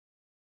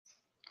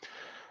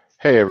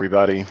Hey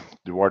everybody,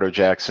 Eduardo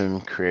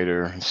Jackson,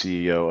 creator and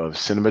CEO of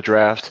Cinema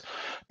Draft,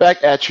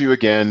 back at you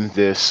again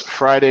this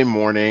Friday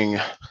morning,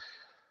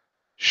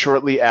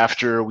 shortly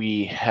after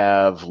we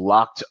have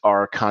locked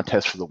our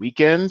contest for the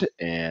weekend,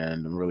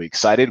 and I'm really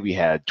excited. We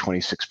had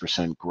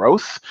 26%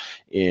 growth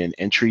in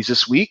entries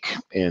this week,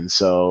 and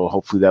so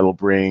hopefully that'll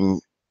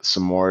bring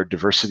some more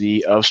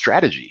diversity of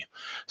strategy.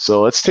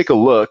 So let's take a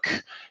look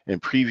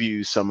and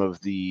preview some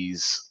of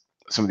these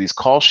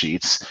call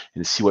sheets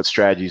and see what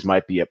strategies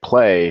might be at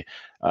play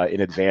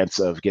in advance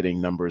of getting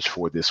numbers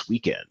for this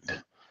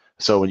weekend.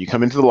 So when you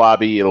come into the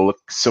lobby, it'll look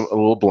a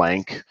little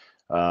blank.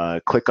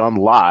 Click on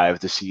live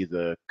to see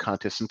the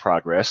contest in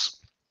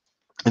progress.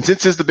 And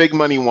since this is the big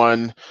money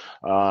one,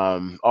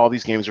 all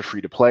these games are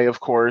free to play,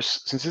 of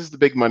course. Since this is the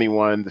big money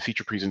one, the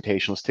feature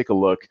presentation, let's take a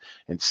look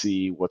and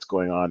see what's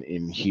going on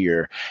in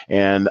here.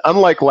 And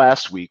unlike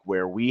last week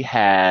where we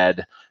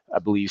had, I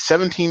believe,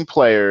 17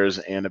 players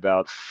and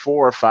about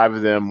 4 or 5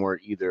 of them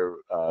were either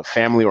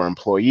family or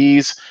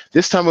employees,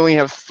 this time we only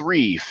have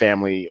 3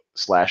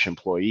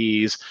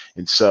 family/employees.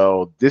 And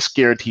so this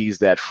guarantees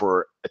that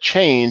for a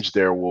change,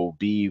 there will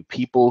be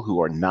people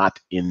who are not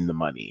in the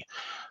money.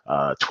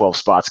 12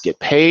 spots get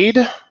paid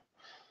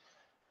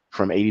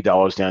from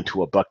 $80 down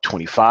to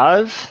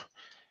 $1.25,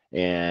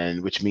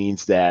 and which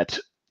means that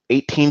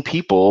 18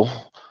 people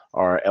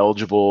are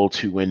eligible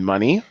to win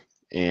money,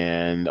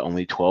 and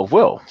only 12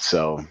 will.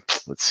 So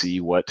let's see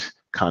what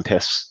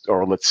contests,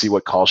 or let's see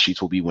what call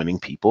sheets will be winning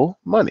people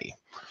money.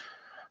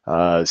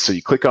 So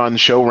you click on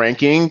Show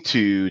Ranking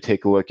to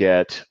take a look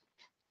at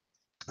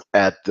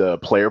the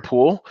player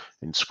pool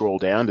and scroll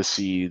down to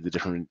see the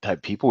different type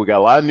of people. We got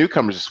a lot of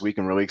newcomers this week.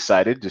 I'm really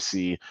excited to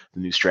see the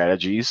new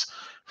strategies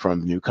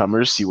from the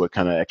newcomers, see what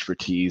kind of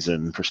expertise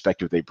and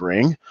perspective they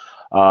bring.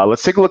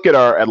 Let's take a look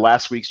at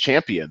last week's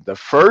champion, the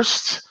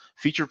first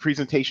feature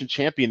presentation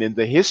champion in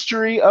the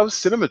history of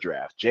Cinema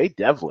Draft, Jay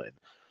Devlin,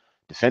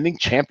 defending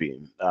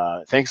champion.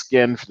 Thanks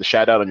again for the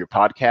shout out on your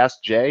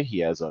podcast, Jay. He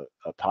has a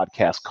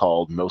podcast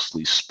called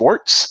Mostly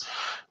Sports,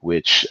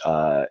 which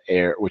I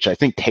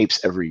think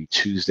tapes every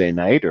Tuesday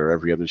night or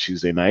every other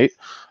Tuesday night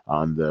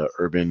on the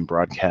Urban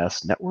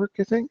Broadcast Network,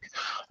 I think.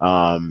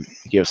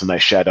 He gave us a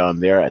nice shout out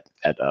on there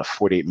at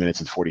 48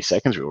 minutes and 40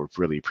 seconds. We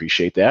really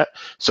appreciate that.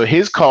 So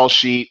his call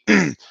sheet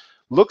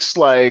looks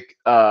like,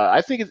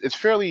 I think it's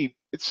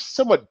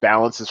somewhat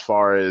balanced as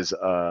far as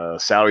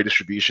salary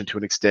distribution to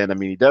an extent. I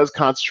mean, he does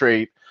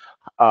concentrate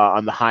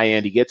on the high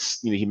end. He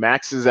gets, he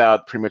maxes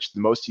out pretty much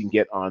the most you can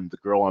get on the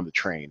girl on the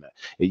train.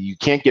 You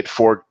can't get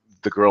 4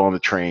 the girl on the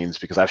trains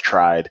because I've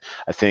tried.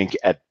 I think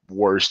at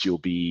worst you'll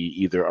be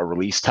either a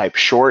release type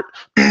short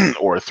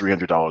or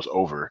 $300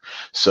 over.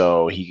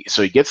 So he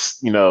gets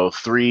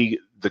 3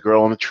 the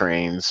girl on the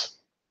trains,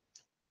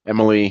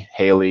 Emily,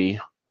 Haley,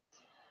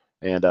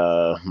 and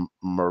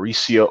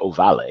Mauricio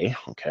Ovale.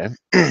 Okay.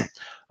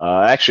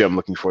 Actually, I'm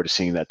looking forward to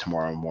seeing that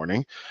tomorrow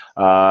morning.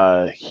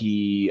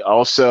 He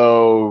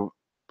also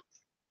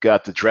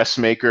got the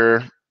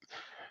Dressmaker,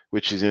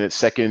 which is in its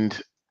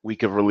second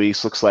week of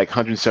release. Looks like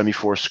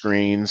 174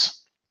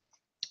 screens.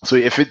 So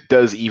if it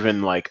does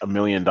even like $1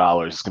 million,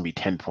 it's gonna be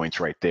 10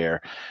 points right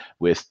there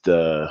with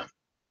the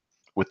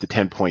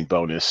 10-point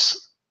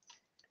bonus.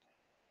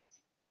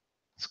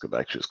 Let's go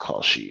back to his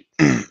call sheet,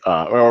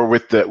 or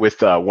with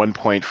 1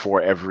 point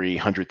for every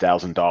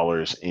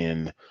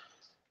 $100,000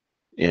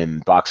 in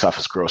box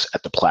office gross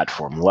at the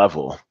platform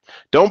level.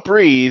 Don't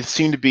Breathe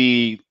seemed to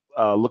be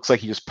looks like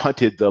he just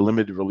punted the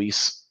limited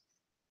release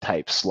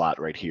type slot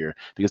right here,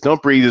 because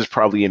Don't Breathe is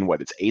probably in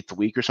its 8th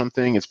week or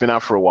something. It's been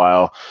out for a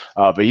while,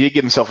 but he did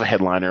get himself a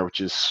headliner,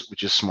 which is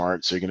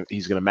smart. So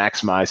he's gonna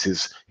maximize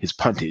his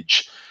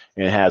puntage,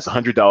 and has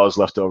 $100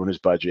 left over in his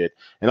budget.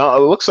 And it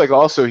looks like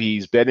also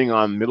he's betting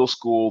on Middle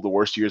School: The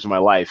Worst Years of My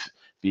Life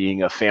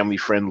being a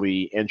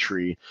family-friendly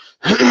entry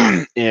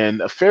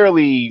in a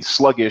fairly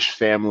sluggish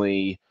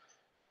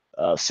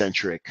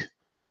family-centric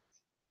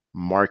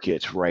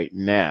market right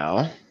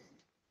now.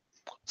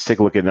 Let's take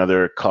a look at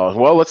another call.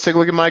 Well, let's take a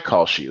look at my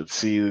call sheet.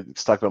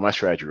 Let's talk about my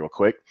strategy real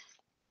quick.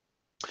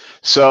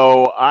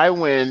 So I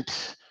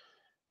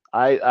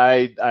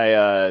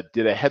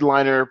did a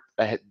headliner.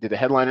 I did a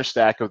headliner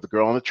stack of The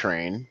Girl on the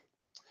Train,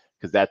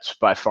 because that's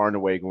by far and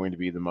away going to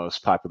be the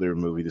most popular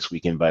movie this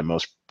weekend by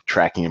most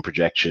tracking and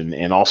projection.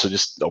 And also,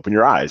 just open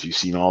your eyes. You've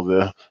seen all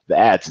the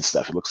ads and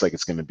stuff. It looks like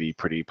it's going to be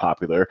pretty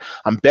popular.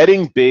 I'm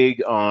betting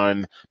big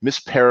on Miss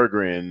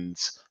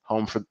Peregrine's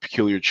Home for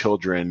Peculiar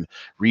Children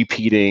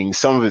repeating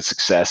some of its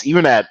success,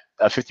 even at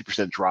a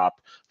 50%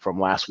 drop from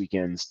last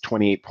weekend's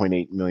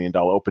 $28.8 million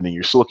opening.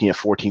 You're still looking at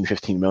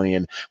 14-15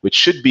 million, which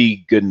should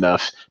be good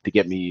enough to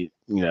get me,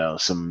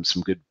 some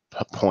good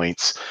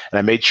points. And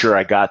I made sure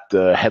I got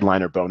the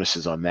headliner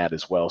bonuses on that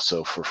as well,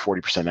 so for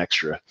 40%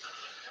 extra.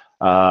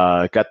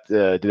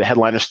 Did a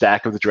headliner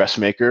stack of The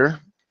Dressmaker,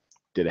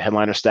 did a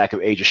headliner stack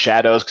of Age of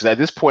Shadows, because at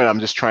this point I'm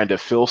just trying to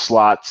fill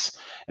slots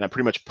and I'm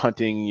pretty much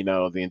punting,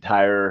 the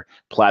entire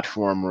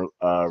platform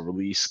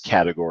release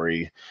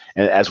category,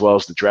 and as well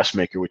as the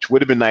Dressmaker, which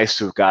would have been nice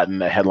to have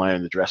gotten a headline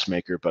in the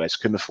Dressmaker, but I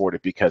just couldn't afford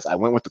it because I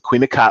went with the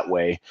Queen of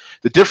Katwe,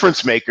 the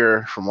Difference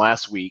Maker from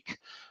last week,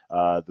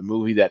 the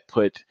movie that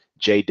put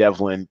Jay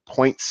Devlin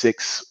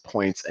 0.6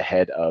 points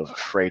ahead of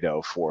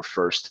Fredo for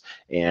first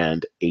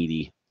and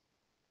 80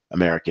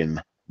 American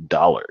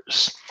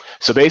dollars.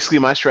 So basically,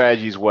 my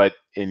strategy is what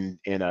in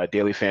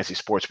Daily Fantasy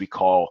Sports we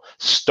call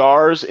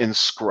stars and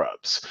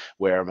scrubs,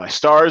 where my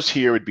stars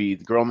here would be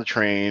the Girl on the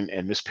Train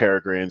and Miss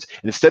Peregrine's.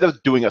 And instead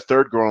of doing a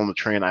third Girl on the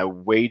Train, I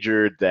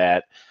wagered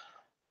that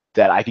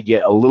I could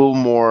get a little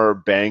more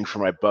bang for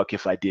my buck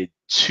if I did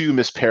 2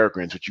 Miss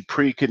Peregrines, which you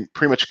pretty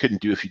much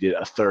couldn't do if you did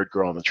a third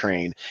Girl on the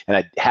Train, and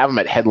I'd have them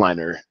at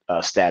headliner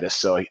status.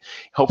 So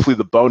hopefully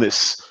the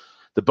bonus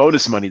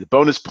money, the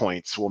bonus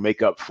points will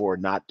make up for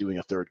not doing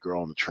a third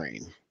Girl on the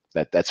Train.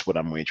 That's what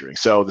I'm wagering.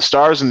 So the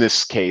stars in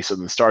this case,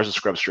 and the stars of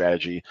scrub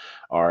strategy,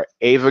 are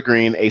Ava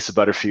Green, Asa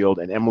Butterfield,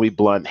 and Emily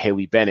Blunt,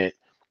 Haley Bennett,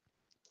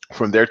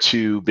 from their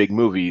 2 big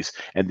movies,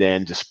 and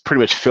then just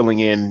pretty much filling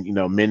in,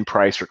 min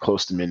price or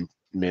close to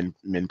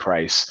min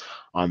price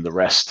on the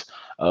rest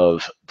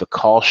of the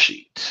call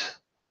sheet.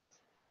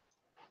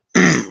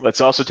 Let's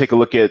also take a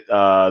look at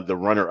the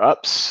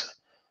runner-ups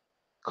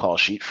call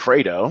sheet.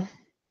 Fredo.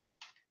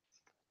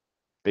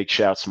 Big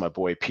shouts to my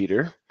boy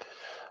Peter.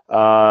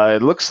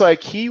 It looks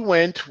like he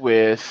went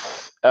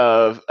with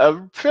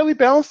a fairly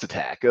balanced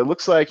attack. It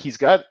looks like he's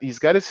got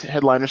his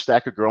headliner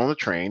stack of Girl on the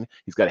Train.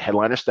 He's got a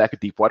headliner stack of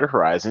Deepwater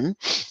Horizon,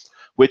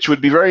 which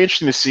would be very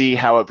interesting to see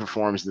how it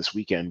performs this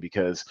weekend,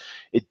 because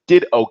it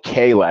did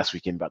okay last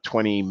weekend, about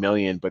 20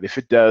 million. But if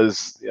it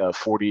does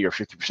 40 or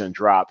 50%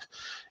 drop,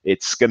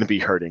 it's going to be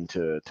hurting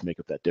to make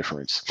up that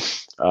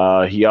difference.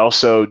 He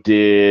also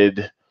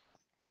did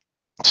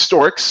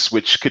Storks,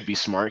 which could be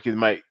smart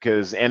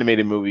because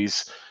animated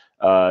movies,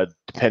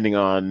 depending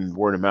on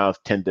word of mouth,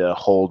 tend to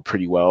hold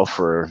pretty well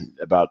for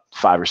about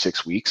 5 or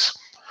 6 weeks.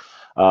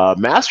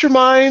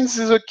 Masterminds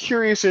is a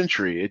curious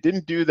entry. It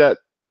didn't do that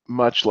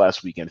much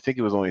last weekend. I think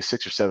it was only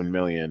 6 or 7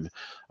 million.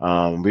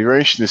 It'll be very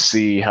interesting to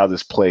see how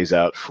this plays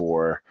out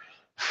for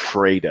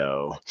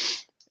Fredo.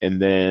 And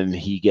then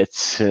he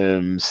gets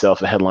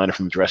himself a headliner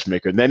from the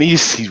Dressmaker. And then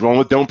he's rolling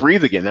with Don't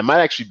Breathe again. That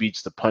might actually be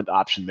just a punt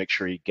option. Make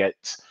sure he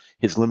gets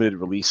his limited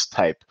release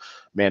type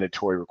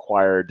mandatory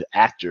required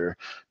actor,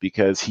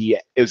 because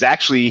it was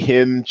actually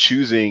him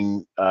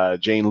choosing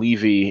Jane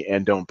Levy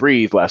and Don't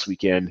Breathe last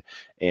weekend,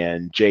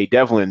 and Jay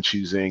Devlin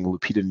choosing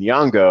Lupita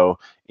Nyong'o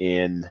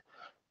in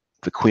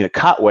the Queen of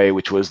Katwe,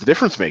 which was the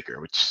Difference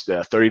Maker, which the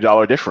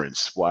 $30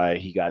 difference, why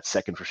he got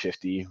second for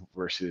 50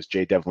 versus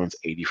Jay Devlin's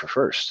 80 for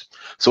first.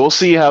 So we'll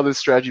see how this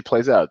strategy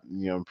plays out.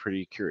 I'm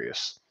pretty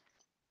curious.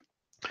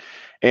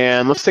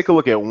 And let's take a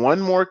look at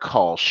one more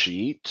call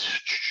sheet.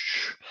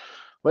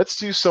 Let's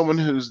do someone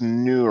who's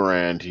new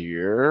around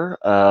here.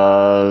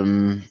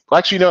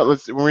 Actually, no. We're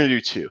going to do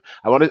 2.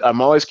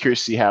 I'm always curious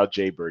to see how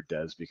Jaybird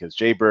does, because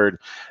Jaybird,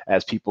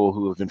 as people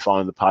who have been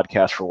following the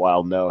podcast for a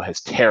while know,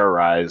 has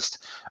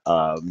terrorized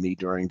me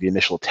during the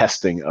initial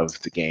testing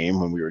of the game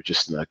when we were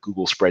just in a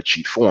Google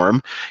spreadsheet form.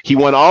 He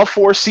won all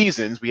 4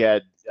 seasons. We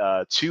had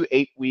 2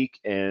 8-week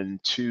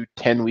and 2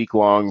 10-week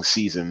long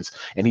seasons,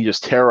 and he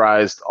just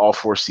terrorized all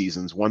 4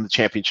 seasons, won the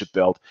championship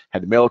belt,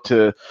 had to mail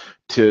it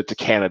to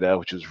Canada,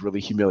 which was really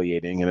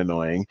humiliating and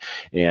annoying.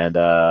 And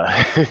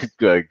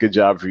good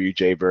job for you,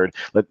 Jaybird.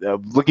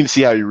 Looking to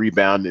see how you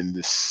rebound in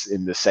the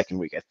second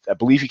week. I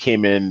believe he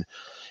came in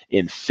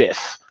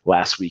 5th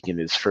last week in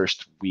his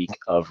first week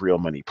of real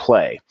money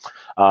play.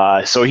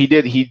 So he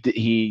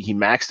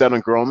maxed out on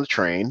Girl on the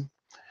Train.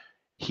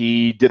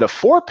 He did a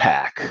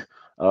 4-pack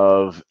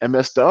of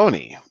MS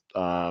Dhoni,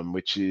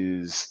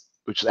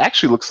 which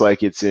actually looks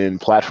like it's in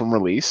platform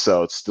release,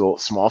 so it's still a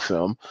small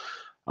film,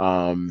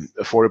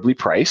 affordably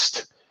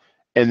priced.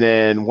 And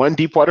then 1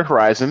 Deepwater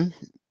Horizon,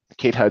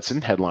 Kate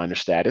Hudson, headliner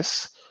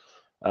status.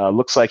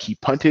 Looks like he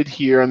punted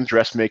here on the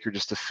Dressmaker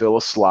just to fill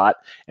a slot.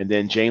 And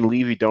then Jane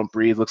Levy, Don't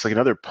Breathe, looks like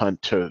another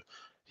punt.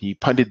 He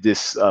punted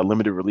this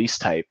limited release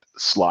type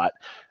slot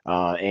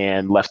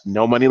and left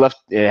no money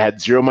left. It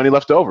had 0 money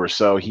left over.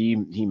 So he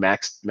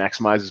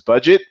maximized his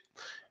budget,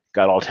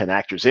 got all 10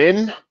 actors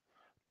in,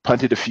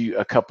 punted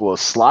a couple of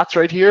slots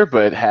right here,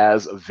 but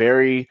has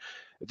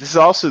this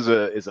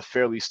also is a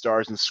fairly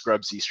stars and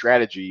scrubsy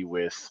strategy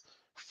with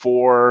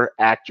 4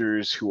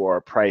 actors who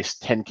are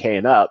priced 10K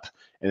and up,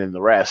 and then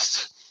the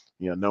rest,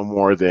 no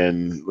more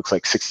than, looks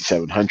like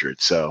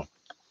 6,700. So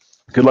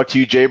good luck to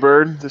you,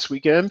 Jaybird, this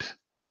weekend.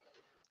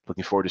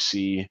 Looking forward to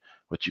see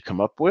what you come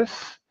up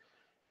with.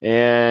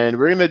 And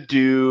we're going to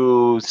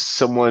do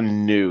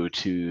someone new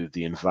to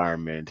the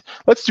environment.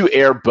 Let's do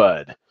Air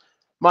Bud.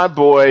 My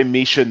boy,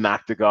 Misha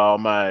Noctegal,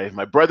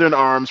 my brother in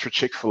arms for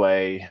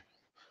Chick-fil-A,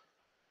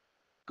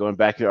 going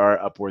back to our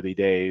Upworthy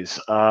days.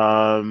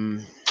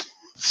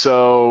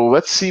 So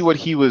let's see what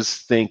he was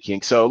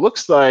thinking. So it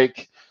looks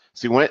like,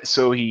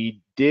 he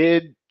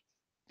did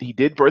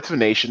Birth of a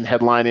Nation,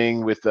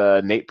 headlining with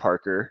Nate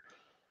Parker.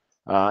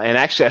 And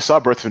actually, I saw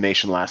Birth of a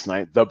Nation last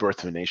night. The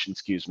Birth of a Nation,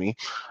 excuse me.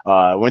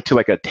 I went to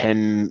like a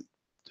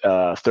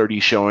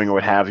 10:30 showing or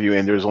what have you,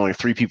 and there's only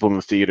 3 people in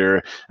the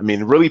theater. I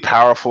mean, really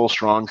powerful,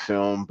 strong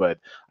film, but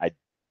I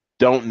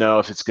don't know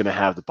if it's going to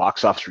have the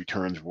box office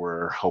returns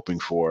we're hoping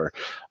for.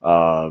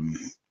 Um,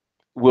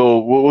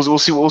 we'll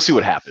see. We'll see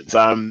what happens.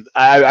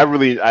 I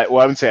really, well, I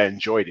wouldn't say I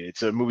enjoyed it.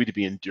 It's a movie to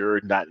be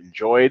endured, not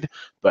enjoyed.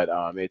 But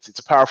it's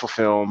a powerful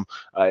film.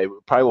 It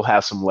probably will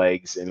have some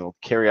legs, and it'll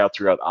carry out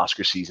throughout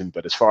Oscar season.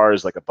 But as far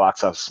as like a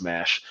box office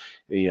smash,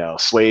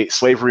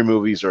 slavery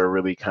movies are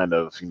really kind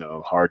of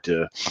hard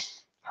to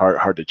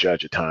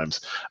judge at times.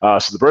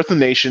 So the Birth of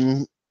the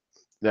Nation.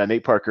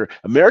 Nate Parker,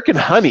 American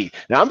Honey.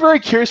 Now, I'm very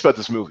curious about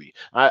this movie.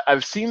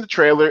 I've seen the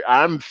trailer.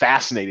 I'm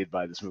fascinated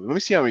by this movie. Let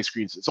me see how many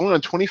screens. It's only on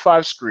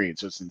 25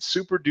 screens, so it's in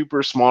super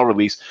duper small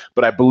release.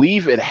 But I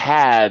believe it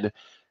had,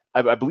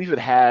 I believe it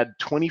had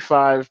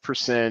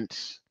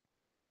 25%.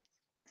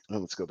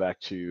 Let's go back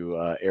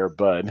to Air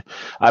Bud.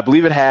 I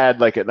believe it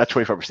had like not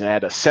 25%. It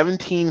had a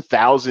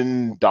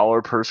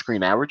 $17,000 per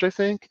screen average, I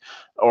think,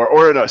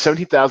 or no,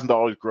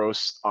 $17,000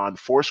 gross on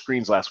 4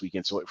 screens last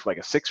weekend. So for like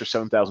a $6,000 or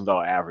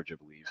 $7,000 average, I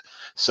believe.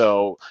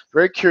 So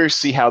very curious to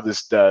see how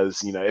this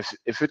does.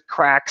 If it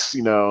cracks,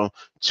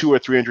 200,000 or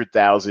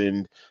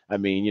 300,000. I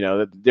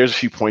mean, there's a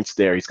few points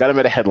there. He's got him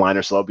at a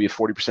headliner, so that'll be a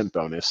 40%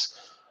 bonus.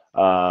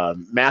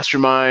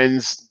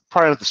 Masterminds,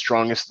 probably not the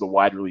strongest of the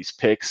wide release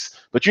picks,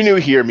 but you're new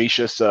here,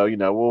 Misha, so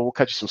we'll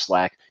cut you some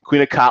slack.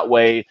 Queen of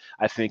Kotway,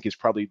 I think, is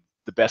probably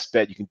the best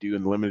bet you can do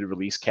in the limited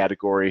release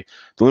category.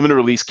 The limited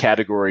release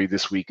category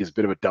this week is a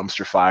bit of a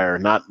dumpster fire,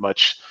 not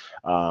much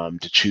to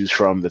choose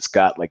from that's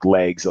got like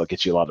legs that'll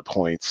get you a lot of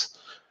points.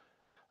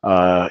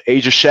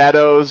 Age of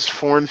Shadows,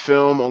 foreign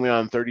film, only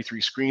on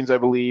 33 screens, I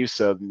believe,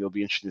 so it'll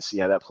be interesting to see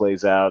how that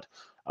plays out.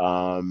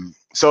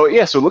 So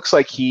it looks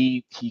like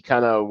he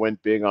kind of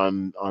went big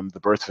on the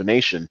Birth of a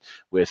Nation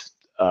with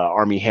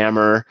Armie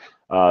Hammer.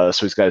 So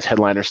he's got his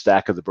headliner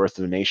stack of the Birth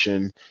of a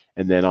Nation,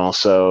 and then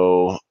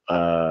also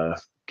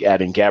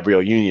adding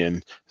Gabrielle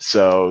Union.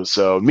 So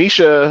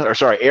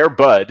Air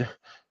Bud.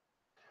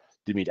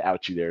 Didn't mean to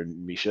out you there,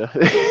 Misha.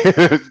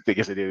 I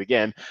guess I did it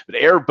again. But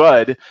Air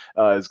Bud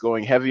is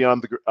going heavy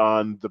on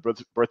the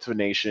Birth of a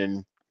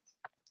Nation,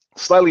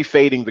 slightly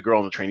fading the Girl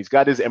on the Train. He's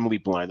got his Emily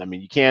Blunt. I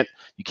mean, you can't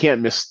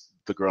miss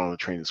the Girl on the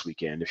Train this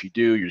weekend. If you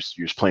do, you're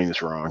just playing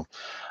this wrong.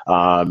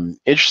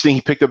 Interesting.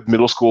 He picked up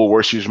Middle School,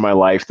 Worst Years of My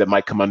Life, that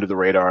might come under the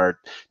radar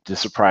to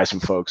surprise some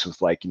folks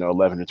with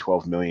 11 or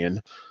 12 million.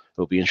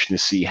 It'll be interesting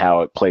to see how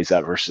it plays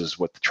out versus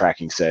what the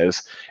tracking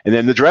says. And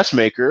then The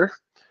Dressmaker.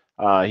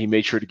 He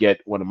made sure to get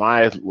one of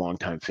my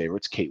longtime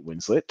favorites, Kate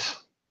Winslet.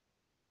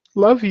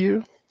 Love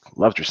you.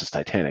 Loved her since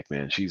Titanic,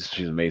 man. She's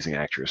an amazing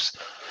actress.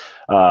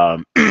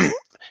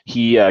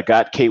 He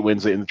got Kate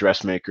Winslet in The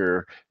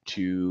Dressmaker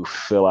to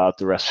fill out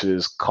the rest of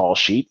his call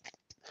sheet.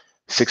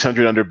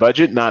 600 under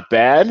budget, not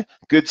bad.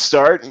 Good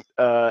start,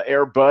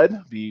 Air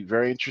Bud. Be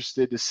very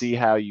interested to see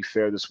how you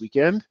fare this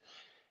weekend.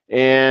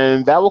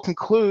 And that will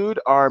conclude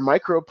our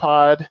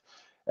micropod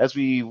as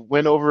we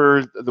went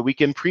over the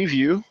weekend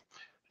preview,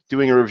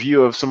 doing a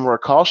review of some of our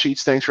call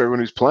sheets. Thanks for everyone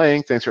who's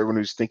playing. Thanks for everyone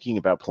who's thinking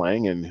about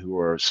playing and who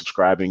are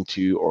subscribing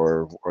to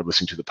or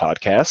listening to the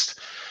podcast.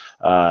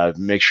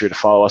 Make sure to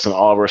follow us on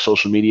all of our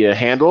social media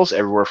handles,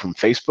 everywhere from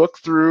Facebook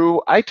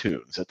through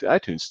iTunes at the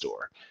iTunes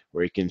Store,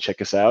 where you can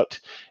check us out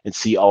and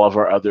see all of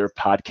our other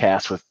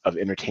podcasts of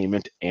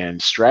entertainment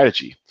and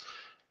strategy.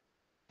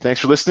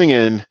 Thanks for listening,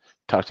 and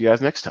talk to you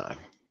guys next time.